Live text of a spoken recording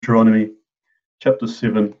Deuteronomy chapter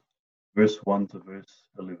 7, verse 1 to verse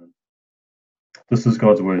 11. This is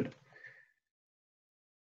God's word.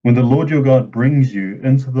 When the Lord your God brings you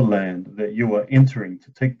into the land that you are entering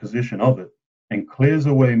to take possession of it, and clears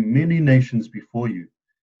away many nations before you,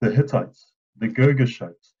 the Hittites, the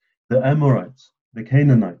Girgashites, the Amorites, the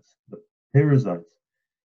Canaanites, the Perizzites,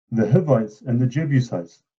 the Hivites, and the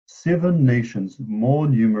Jebusites, 7 nations more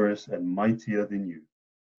numerous and mightier than you.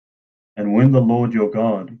 And when the Lord your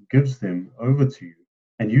God gives them over to you,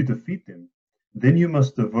 and you defeat them, then you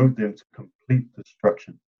must devote them to complete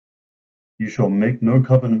destruction. You shall make no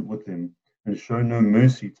covenant with them, and show no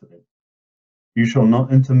mercy to them. You shall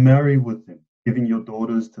not intermarry with them, giving your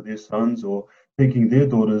daughters to their sons, or taking their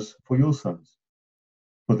daughters for your sons.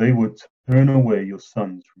 For they would turn away your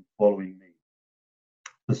sons from following me,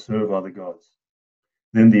 to serve other gods.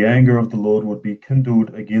 Then the anger of the Lord would be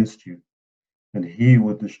kindled against you, and he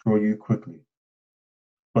would destroy you quickly.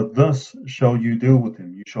 But thus shall you deal with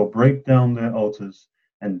them. You shall break down their altars,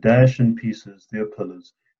 and dash in pieces their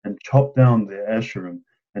pillars, and chop down their Asherim,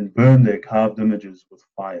 and burn their carved images with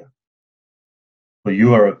fire. For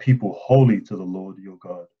you are a people holy to the Lord your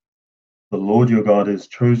God. The Lord your God has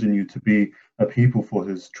chosen you to be a people for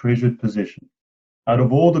his treasured possession, out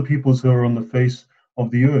of all the peoples who are on the face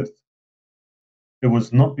of the earth. It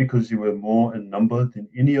was not because you were more in number than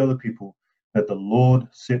any other people that the Lord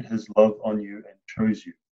set his love on you and chose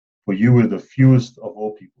you, for you were the fewest of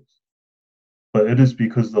all peoples. But it is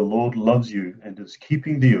because the Lord loves you and is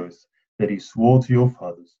keeping the oath that he swore to your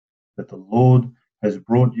fathers, that the Lord has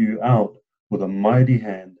brought you out with a mighty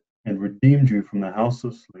hand and redeemed you from the house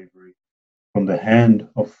of slavery, from the hand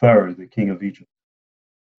of Pharaoh, the king of Egypt.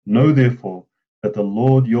 Know therefore that the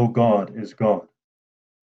Lord your God is God,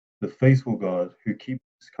 the faithful God who keeps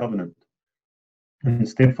his covenant and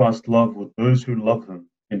steadfast love with those who love him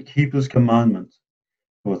and keep his commandments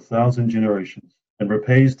to 1,000 generations, and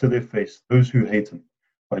repays to their face those who hate him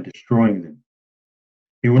by destroying them.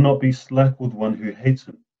 He will not be slack with one who hates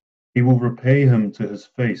him. He will repay him to his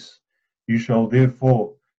face. You shall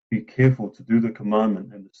therefore be careful to do the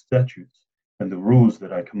commandment and the statutes and the rules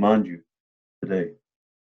that I command you today.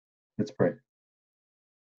 Let's pray.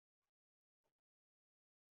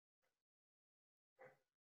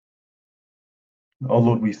 Oh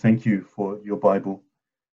Lord, we thank you for your Bible,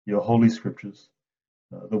 your holy scriptures,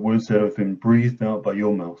 the words that have been breathed out by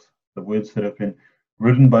your mouth, the words that have been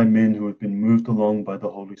written by men who have been moved along by the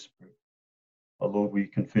Holy Spirit. Oh Lord, we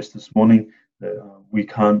confess this morning that we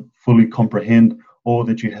can't fully comprehend all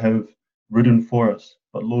that you have written for us.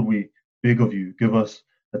 But Lord, we beg of you, give us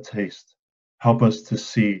a taste. Help us to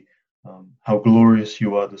see how glorious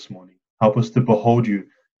you are this morning. Help us to behold you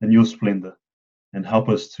in your splendor, and help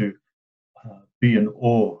us to be in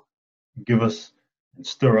awe. Give us and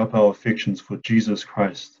stir up our affections for Jesus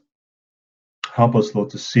Christ. Help us, Lord,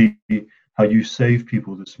 to see how you save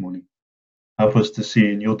people this morning. Help us to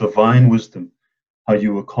see in your divine wisdom how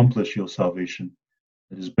you accomplish your salvation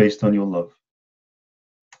that is based on your love.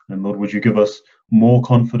 And Lord, would you give us more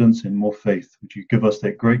confidence and more faith? Would you give us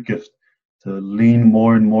that great gift to lean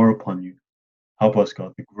more and more upon you? Help us,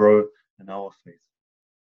 God, to grow in our faith.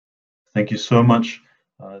 Thank you so much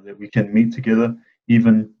that we can meet together,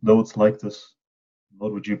 even though it's like this.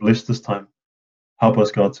 Lord, would you bless this time? Help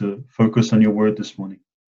us, God, to focus on your word this morning.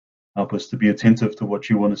 Help us to be attentive to what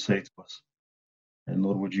you want to say to us. And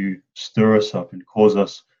Lord, would you stir us up and cause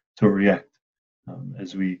us to react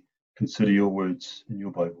as we consider your words in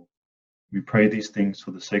your Bible. We pray these things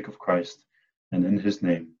for the sake of Christ and in his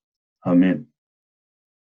name. Amen.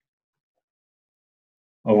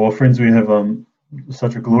 Oh, well, friends, we have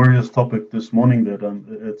such a glorious topic this morning that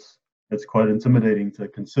it's quite intimidating to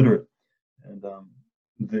consider it. And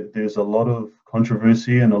there's a lot of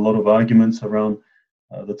controversy and a lot of arguments around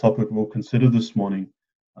the topic we'll consider this morning.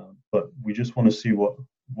 But we just want to see what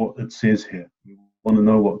it says here. We want to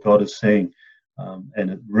know what God is saying, and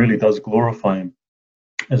it really does glorify him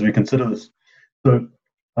as we consider this. So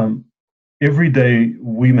every day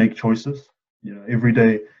we make choices. Every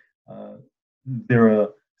day there are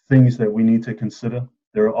things that we need to consider.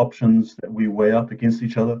 There are options that we weigh up against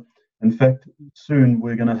each other. In fact, soon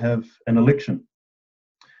we're going to have an election.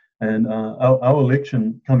 And our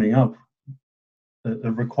election coming up,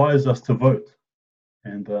 it requires us to vote.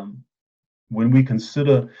 And when we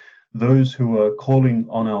consider those who are calling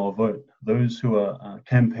on our vote, those who are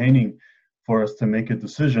campaigning for us to make a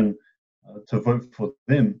decision to vote for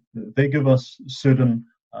them, they give us certain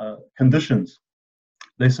conditions.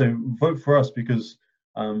 They say, vote for us because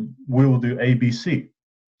we will do A, B, C.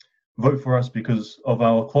 Vote for us because of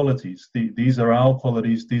our qualities. These are our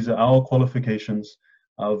qualities. These are our qualifications.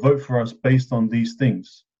 Vote for us based on these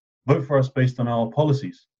things. vote for us based on our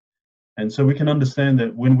policies. And so we can understand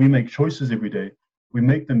that when we make choices every day, we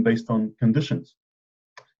make them based on conditions.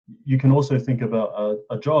 You can also think about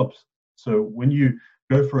a job. So when you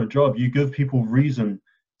go for a job, you give people reason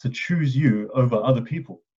to choose you over other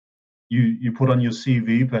people. You put on your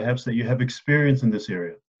CV perhaps that you have experience in this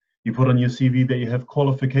area. You put on your CV that you have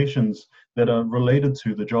qualifications that are related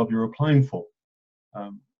to the job you're applying for.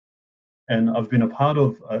 And I've been a part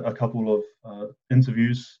of a couple of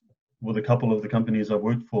interviews with a couple of the companies I've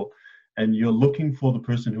worked for, and you're looking for the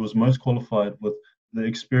person who is most qualified with the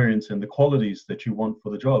experience and the qualities that you want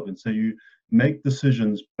for the job. And so you make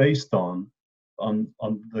decisions based on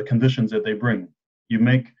the conditions that they bring. You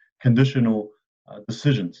make conditional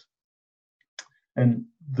decisions. And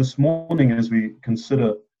this morning, as we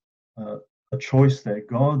consider a choice that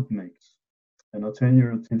God makes, and I'll turn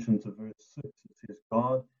your attention to verse 6. It says,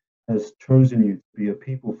 God has chosen you to be a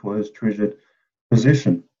people for his treasured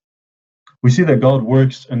possession. We see that God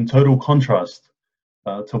works in total contrast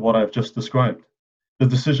to what I've just described. The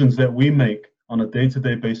decisions that we make on a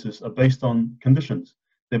day-to-day basis are based on conditions.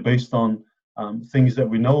 They're based on things that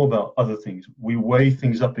we know about other things. We weigh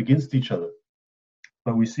things up against each other.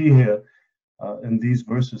 But we see here in these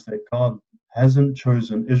verses that God hasn't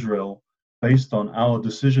chosen Israel based on our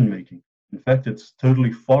decision making. In fact, it's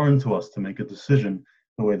totally foreign to us to make a decision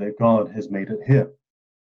the way that God has made it here.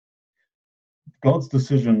 God's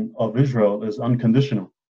decision of Israel is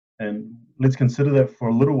unconditional. And let's consider that for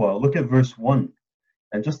a little while. Look at verse 1.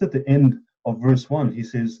 And just at the end of verse 1, he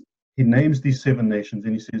says, he names these 7 nations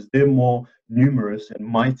and he says, they're more numerous and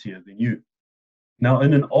mightier than you. Now,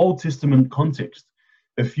 in an Old Testament context,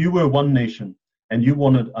 if you were one nation and you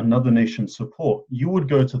wanted another nation's support, you would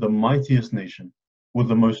go to the mightiest nation with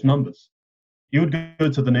the most numbers. You would go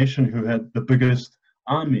to the nation who had the biggest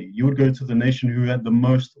army. You would go to the nation who had the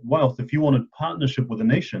most wealth. If you wanted partnership with a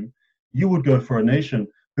nation, you would go for a nation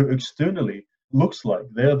who externally looks like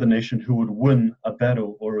they're the nation who would win a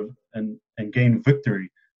battle and gain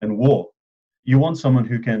victory in war. You want someone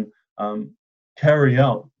who can carry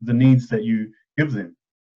out the needs that you give them.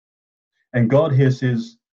 And God here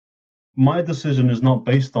says, my decision is not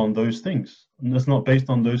based on those things. And it's not based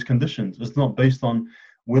on those conditions. It's not based on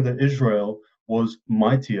whether Israel was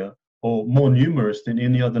mightier or more numerous than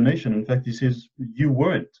any other nation. In fact, he says, you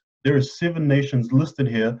weren't. There are 7 nations listed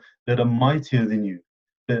here that are mightier than you,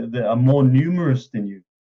 that are more numerous than you.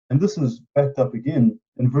 And this is backed up again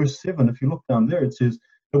in verse 7. If you look down there, it says,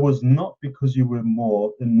 it was not because you were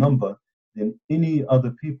more in number than any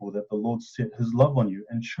other people that the Lord set his love on you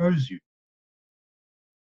and chose you.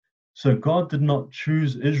 So God did not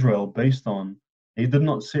choose Israel based on, he did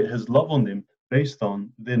not set his love on them based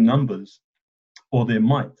on their numbers or their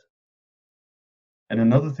might. And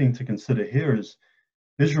another thing to consider here is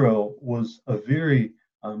Israel was a very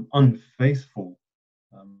unfaithful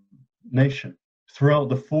nation. Throughout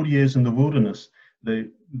the 40 years in the wilderness,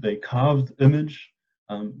 they carved image,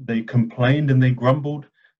 they complained and they grumbled,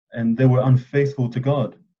 and they were unfaithful to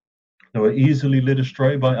God. They were easily led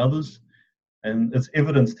astray by others. And it's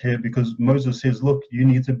evidenced here because Moses says, look, you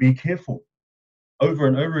need to be careful. Over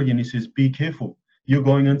and over again, he says, be careful. You're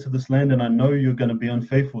going into this land and I know you're going to be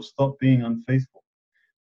unfaithful. Stop being unfaithful.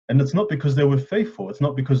 And it's not because they were faithful. It's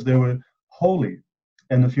not because they were holy.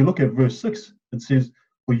 And if you look at verse 6, it says,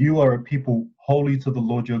 for you are a people holy to the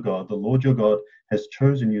Lord your God. The Lord your God has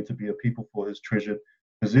chosen you to be a people for his treasured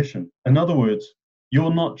possession. In other words,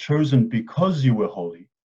 you're not chosen because you were holy.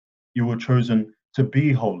 You were chosen to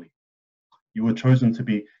be holy. You were chosen to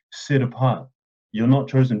be set apart. You're not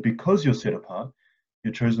chosen because you're set apart.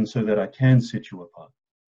 You're chosen so that I can set you apart.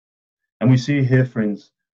 And we see here,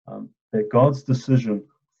 friends, that God's decision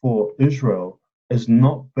for Israel is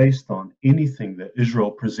not based on anything that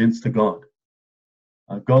Israel presents to God.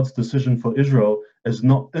 God's decision for Israel is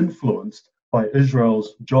not influenced by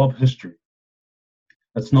Israel's job history.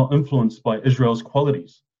 It's not influenced by Israel's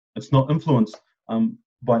qualities. It's not influenced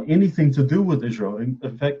by anything to do with Israel.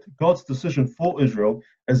 In fact, God's decision for Israel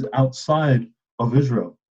is outside of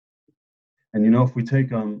Israel. And you know, if we take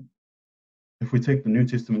the New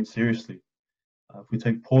Testament seriously, if we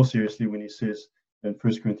take Paul seriously when he says in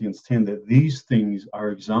 1 Corinthians 10 that these things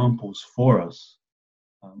are examples for us,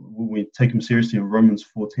 we take him seriously in Romans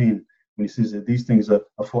 14 when he says that these things are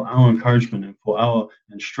for our encouragement and for our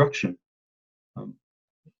instruction,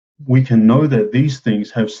 we can know that these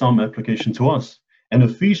things have some application to us. And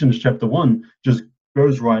Ephesians chapter 1 just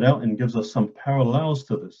goes right out and gives us some parallels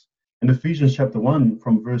to this. In Ephesians chapter 1,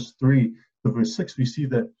 from verse 3 to verse 6, we see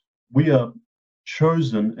that we are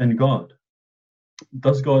chosen in God.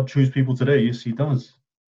 Does God choose people today? Yes, he does.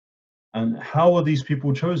 And how are these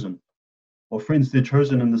people chosen? Well, friends, they're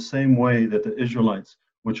chosen in the same way that the Israelites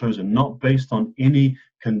were chosen, not based on any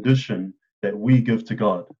condition that we give to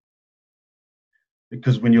God.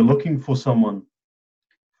 Because when you're looking for someone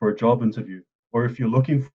for a job interview, or if you're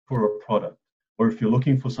looking for a product, or if you're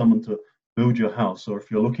looking for someone to build your house, or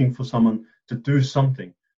if you're looking for someone to do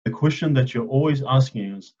something, the question that you're always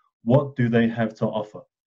asking is, what do they have to offer?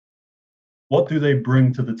 What do they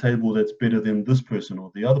bring to the table that's better than this person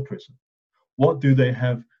or the other person? What do they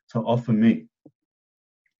have to offer me?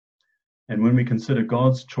 And when we consider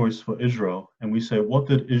God's choice for Israel, and we say, what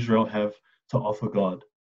did Israel have to offer God?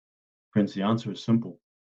 Friends, the answer is simple.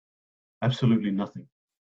 Absolutely nothing.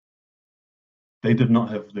 They did not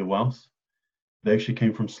have their wealth. They actually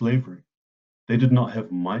came from slavery. They did not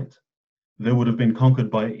have might. They would have been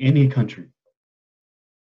conquered by any country.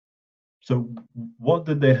 So what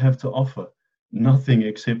did they have to offer? Nothing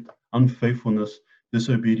except unfaithfulness,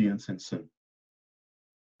 disobedience, and sin.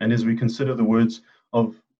 And as we consider the words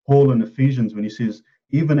of Paul in Ephesians when he says,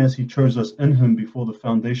 even as he chose us in him before the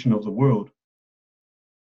foundation of the world,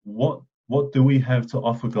 what do we have to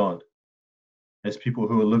offer God as people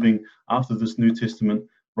who are living after this New Testament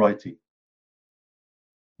writing?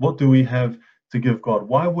 What do we have to give God?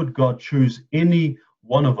 Why would God choose any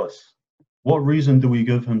one of us? What reason do we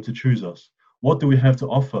give him to choose us? What do we have to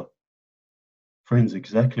offer? Friends,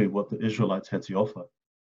 exactly what the Israelites had to offer.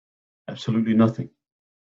 Absolutely nothing.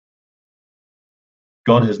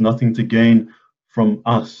 God has nothing to gain from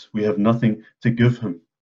us. We have nothing to give him.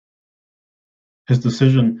 His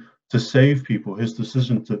decision to save people, his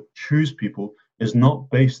decision to choose people is not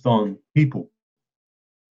based on people.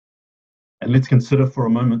 And let's consider for a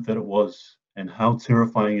moment that it was, and how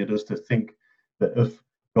terrifying it is to think that if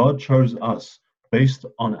God chose us based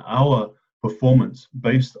on our performance,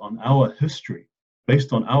 based on our history,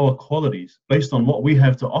 based on our qualities, based on what we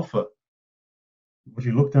have to offer. Would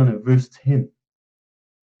you look down at verse 10?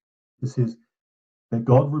 It says that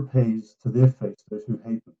God repays to their face those who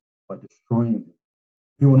hate him by destroying them.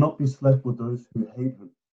 He will not be slack with those who hate him.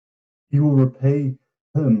 He will repay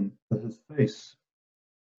him to his face.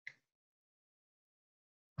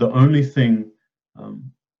 The only thing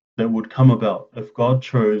that would come about if God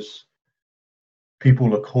chose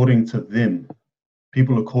people according to them,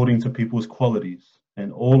 people according to people's qualities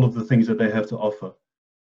and all of the things that they have to offer,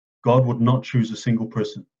 God would not choose a single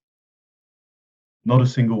person, not a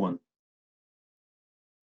single one.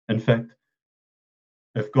 In fact,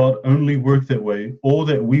 if God only worked that way, all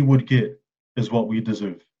that we would get is what we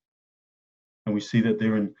deserve. And we see that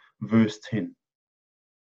there in verse 10.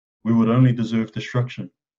 We would only deserve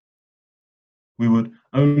destruction. We would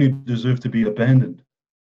only deserve to be abandoned.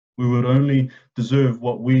 We would only deserve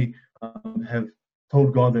what we have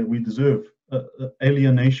told God that we deserve,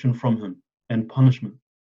 alienation from him and punishment.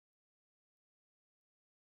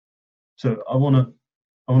 So I want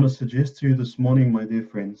to suggest to you this morning, my dear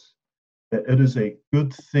friends, that it is a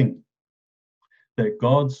good thing that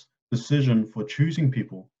God's decision for choosing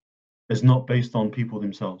people is not based on people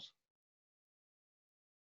themselves.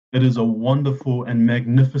 It is a wonderful and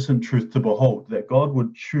magnificent truth to behold that God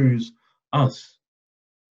would choose us,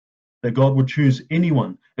 that God would choose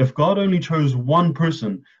anyone. If God only chose one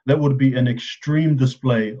person, that would be an extreme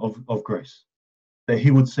display of grace, that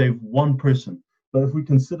he would save one person. But if we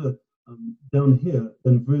consider down here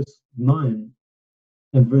in verse 9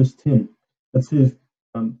 and verse 10, it says,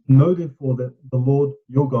 know therefore that the Lord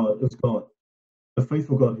your God is God, the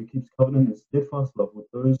faithful God who keeps covenant and steadfast love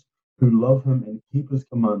with those who love him and keep his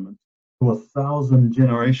commandments to 1,000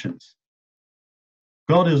 generations.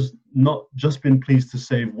 God has not just been pleased to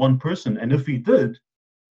save one person, and if he did,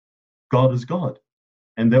 God is God.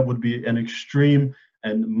 And that would be an extreme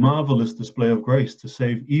and marvelous display of grace to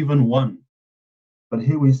save even one. But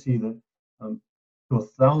here we see that to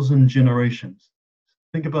 1,000 generations.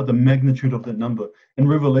 Think about the magnitude of that number. In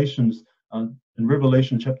Revelation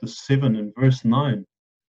chapter 7 and verse 9,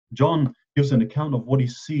 John gives an account of what he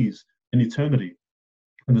sees in eternity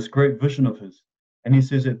in this great vision of his. And he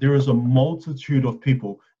says that there is a multitude of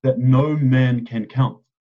people that no man can count.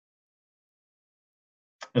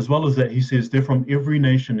 As well as that, he says they're from every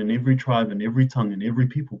nation and every tribe and every tongue and every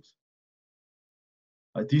peoples.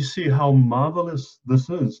 Do you see how marvelous this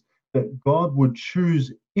is? That God would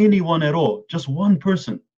choose anyone at all, just one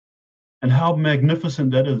person, and how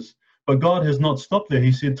magnificent that is. But God has not stopped there.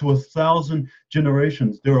 He said to 1,000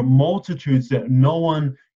 generations, there are multitudes that no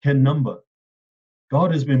one can number.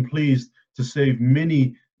 God has been pleased to save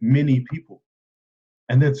many, many people.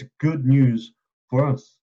 And that's good news for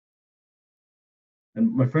us.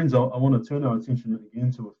 And my friends, I want to turn our attention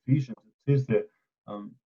again to Ephesians. It says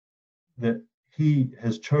that he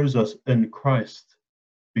has chose us in Christ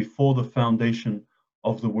before the foundation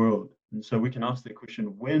of the world. And so we can ask the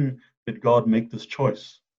question, when did God make this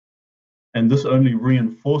choice? And this only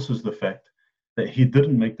reinforces the fact that he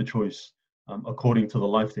didn't make the choice according to the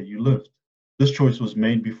life that you lived. This choice was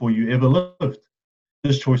made before you ever lived.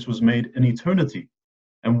 This choice was made in eternity.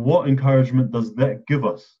 And what encouragement does that give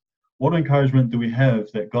us? What encouragement do we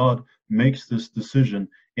have that God makes this decision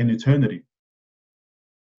in eternity?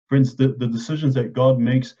 Friends, the decisions that God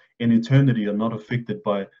makes in eternity are not affected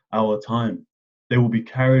by our time. They will be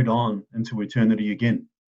carried on into eternity again.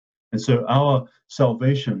 And so our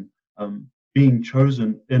salvation, being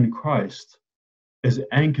chosen in Christ, is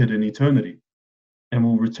anchored in eternity and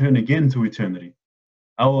will return again to eternity.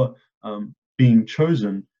 Our being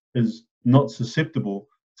chosen is not susceptible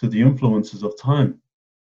to the influences of time.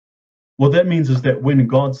 What that means is that when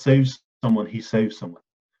God saves someone, he saves someone.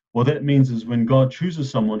 What that means is when God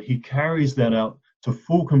chooses someone, he carries that out to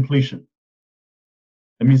full completion.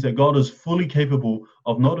 It means that God is fully capable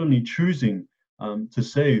of not only choosing to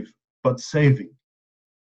save, but saving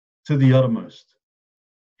to the uttermost.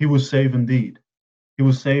 He will save indeed. He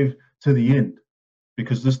will save to the end,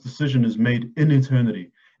 because this decision is made in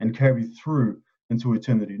eternity and carried through into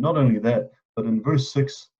eternity. Not only that, but in verse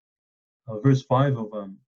 5 of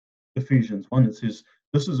Ephesians 1, it says,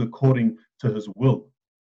 this is according to his will.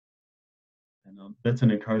 And that's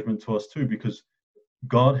an encouragement to us too, because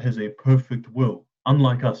God has a perfect will,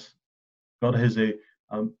 unlike us. God has a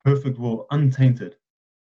perfect will, untainted.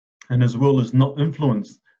 And his will is not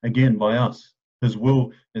influenced, again, by us. His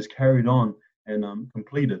will is carried on and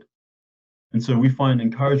completed. And so we find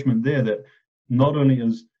encouragement there that not only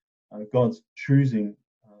is God's choosing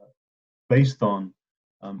based on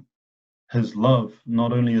his love,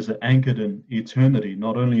 not only is it anchored in eternity,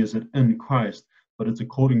 not only is it in Christ, but it's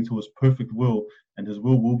according to his perfect will, and his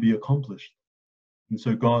will be accomplished. And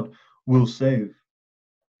so God will save.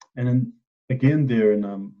 And then again there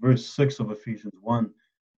in verse 6 of Ephesians 1,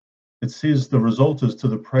 it says the result is to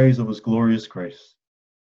the praise of his glorious grace.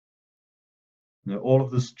 Now, all of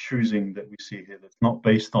this choosing that we see here, that's not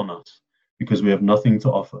based on us, because we have nothing to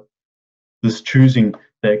offer. This choosing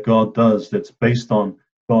that God does, that's based on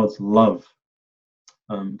God's love,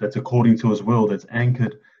 that's according to his will, that's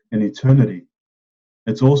anchored in eternity.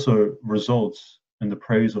 It also results in the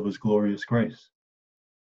praise of his glorious grace.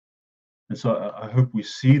 And so I hope we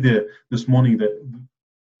see there this morning that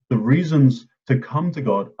the reasons to come to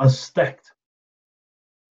God are stacked.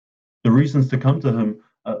 The reasons to come to him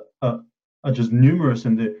are just numerous,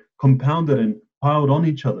 and they're compounded and piled on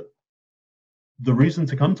each other. The reason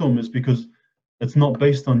to come to him is because it's not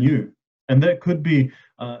based on you. And that could be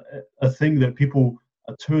a thing that people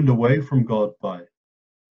are turned away from God by.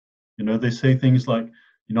 You know, they say things like,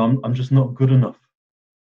 you know, I'm just not good enough.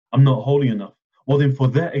 I'm not holy enough. Well, then for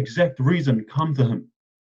that exact reason, come to him.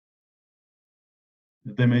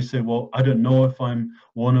 They may say, well, I don't know if I'm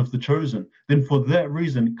one of the chosen. Then for that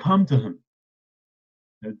reason, come to him.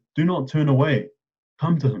 Do not turn away.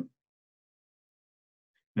 Come to him.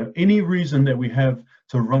 Now, any reason that we have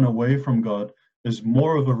to run away from God is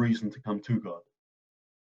more of a reason to come to God.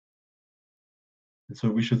 And so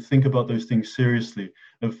we should think about those things seriously.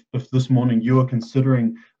 If this morning you are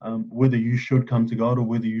considering whether you should come to God or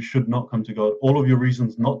whether you should not come to God, all of your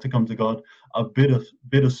reasons not to come to God are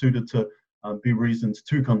better suited to be reasons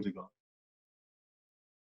to come to God.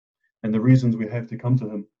 And the reasons we have to come to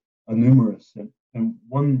him are numerous. And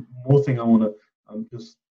one more thing I want to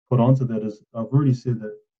just put onto that is, I've already said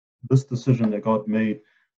that this decision that God made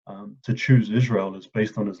to choose Israel is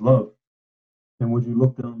based on his love. And would you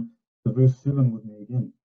look down to verse 7 with me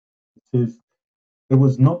again? It says, it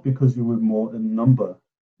was not because you were more in number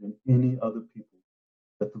than any other people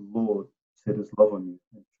that the Lord set his love on you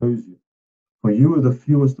and chose you. For you are the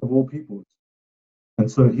fewest of all peoples.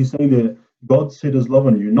 And so he's saying that God set his love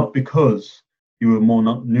on you, not because you were more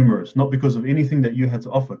numerous, not because of anything that you had to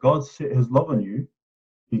offer. God set his love on you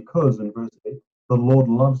because, in verse 8, the Lord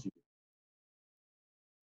loves you.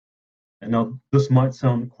 And now this might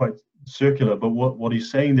sound quite circular, but what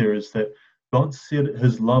he's saying there is that God set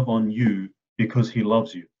his love on you because he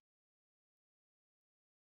loves you.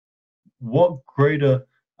 What greater,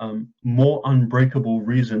 more unbreakable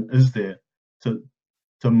reason is there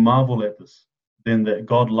to marvel at this than that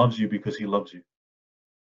God loves you because he loves you?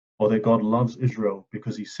 Or that God loves Israel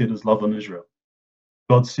because he set his love on Israel?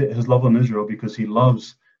 God set his love on Israel because he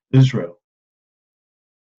loves Israel.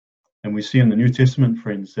 And we see in the New Testament,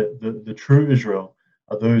 friends, that the true Israel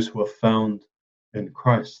are those who are found in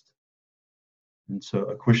Christ. And so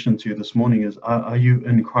a question to you this morning is, are you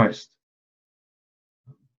in Christ?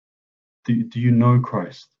 Do you know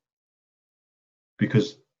Christ?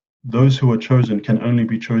 Because those who are chosen can only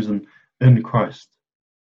be chosen in Christ.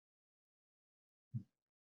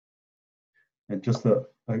 And just a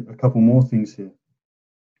couple more things here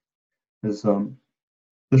is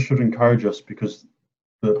this should encourage us, because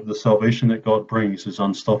the salvation that God brings is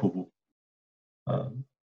unstoppable,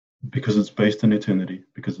 because it's based in eternity,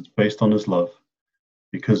 because it's based on His love,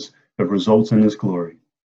 because it results in His glory,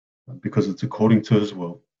 because it's according to His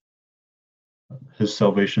will. His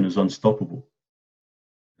salvation is unstoppable.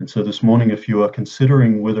 And so this morning, if you are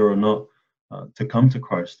considering whether or not to come to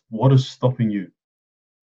Christ, what is stopping you?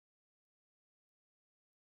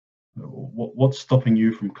 What's stopping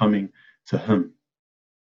you from coming to Him?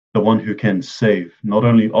 The one who can save, not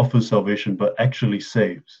only offers salvation, but actually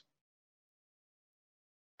saves.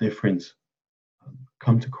 Dear friends,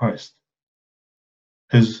 come to Christ.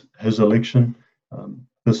 His election,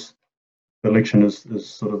 this election is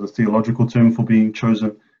sort of the theological term for being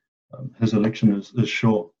chosen. His election is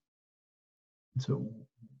sure. So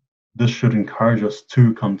this should encourage us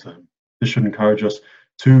to come to Him. This should encourage us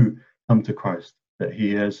to come to Christ, that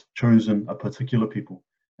He has chosen a particular people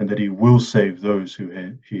and that He will save those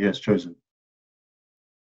who He has chosen.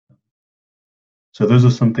 So those are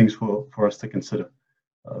some things for us to consider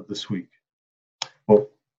this week. Well,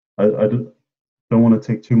 I don't want to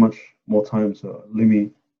take too much more time, so let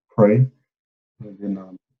me pray, and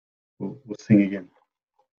then we'll sing again.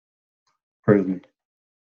 Pray with me.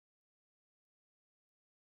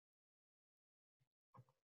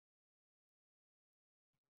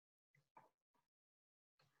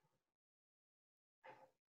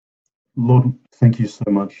 Lord, thank you so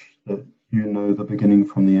much that you know the beginning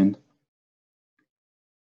from the end.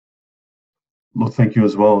 Lord, thank you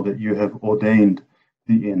as well that you have ordained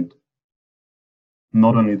the end.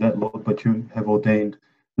 Not only that, Lord, but you have ordained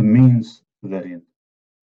the means to that end.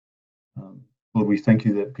 Lord, we thank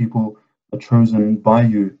you that people are chosen by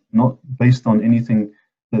you, not based on anything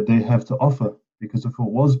that they have to offer, because if it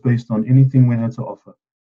was based on anything we had to offer,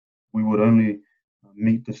 we would only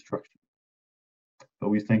meet destruction. But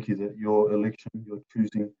we thank you that your election, your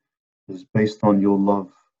choosing, is based on your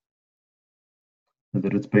love, and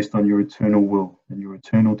that it's based on your eternal will and your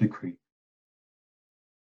eternal decree,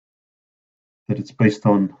 that it's based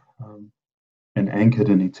on and anchored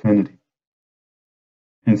in eternity.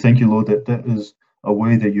 And thank you, Lord, that that is a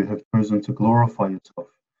way that you have chosen to glorify yourself,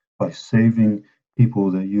 by saving people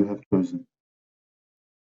that you have chosen.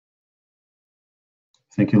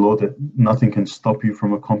 Thank you, Lord, that nothing can stop you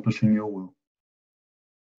from accomplishing your will.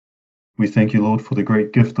 We thank you, Lord, for the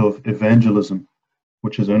great gift of evangelism,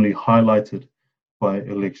 which is only highlighted by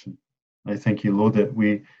election. I thank you, Lord, that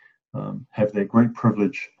we have that great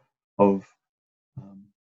privilege of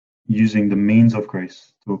using the means of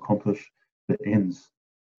grace to accomplish the ends.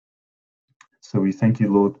 So we thank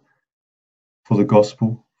you, Lord, for the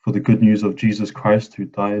gospel, for the good news of Jesus Christ who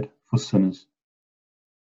died for sinners.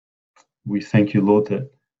 We thank you, Lord,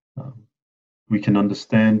 that we can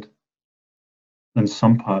understand in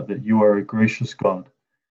some part that you are a gracious God.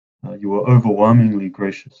 You are overwhelmingly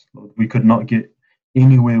gracious, Lord. We could not get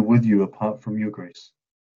anywhere with you apart from your grace.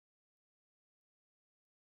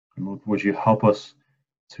 And Lord, would you help us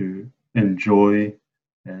to enjoy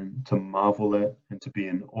and to marvel at and to be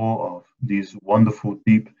in awe of these wonderful,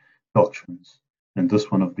 deep doctrines, and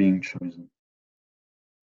this one of being chosen.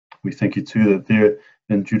 We thank you too that there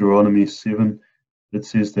in Deuteronomy 7, it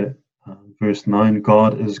says that verse 9,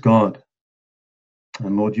 God is God.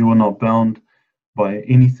 And Lord, you are not bound by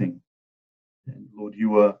anything. And Lord,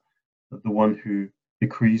 you are the one who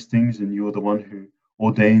decrees things, and you are the one who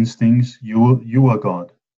ordains things. You are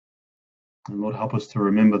God. And Lord, help us to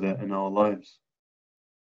remember that in our lives.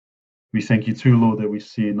 We thank you too, Lord, that we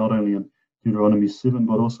see not only in Deuteronomy 7,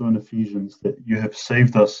 but also in Ephesians, that you have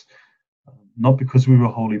saved us, not because we were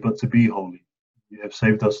holy, but to be holy. You have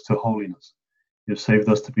saved us to holiness. You have saved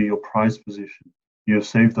us to be your prized possession. You have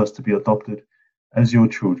saved us to be adopted as your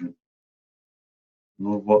children.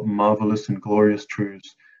 Lord, what marvelous and glorious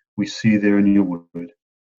truths we see there in your word.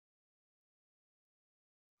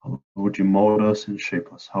 Would you mold us and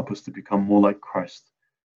shape us, help us to become more like Christ,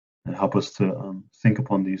 and help us to think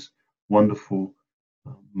upon these wonderful,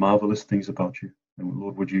 marvelous things about you. And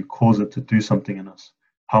Lord, would you cause it to do something in us?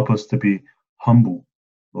 Help us to be humble,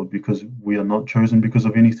 Lord, because we are not chosen because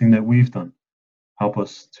of anything that we've done. Help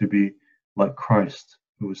us to be like Christ,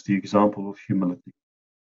 who was the example of humility.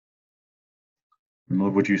 And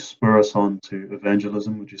Lord, would you spur us on to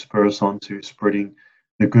evangelism? Would you spur us on to spreading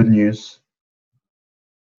the good news?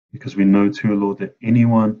 Because we know too, Lord, that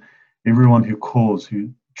everyone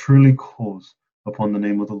who truly calls upon the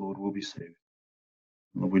name of the Lord will be saved.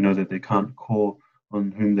 Lord, we know that they can't call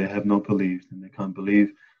on whom they have not believed, and they can't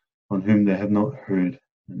believe on whom they have not heard,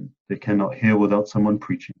 and they cannot hear without someone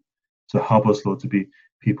preaching. So help us, Lord, to be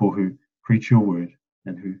people who preach your word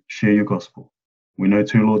and who share your gospel. We know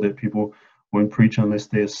too, Lord, that people won't preach unless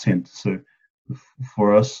they are sent. So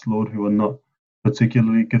for us, Lord, who are not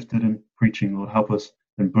particularly gifted in preaching, Lord, help us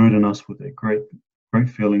and burden us with a great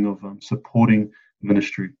feeling of supporting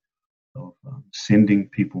ministry, of sending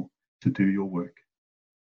people to do your work.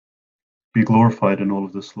 Be glorified in all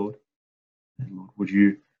of this, Lord. And Lord, would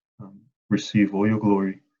you receive all your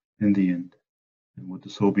glory in the end? And would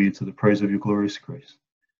this all be to the praise of your glorious grace?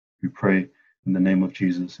 We pray in the name of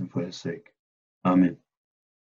Jesus and for his sake. Amen.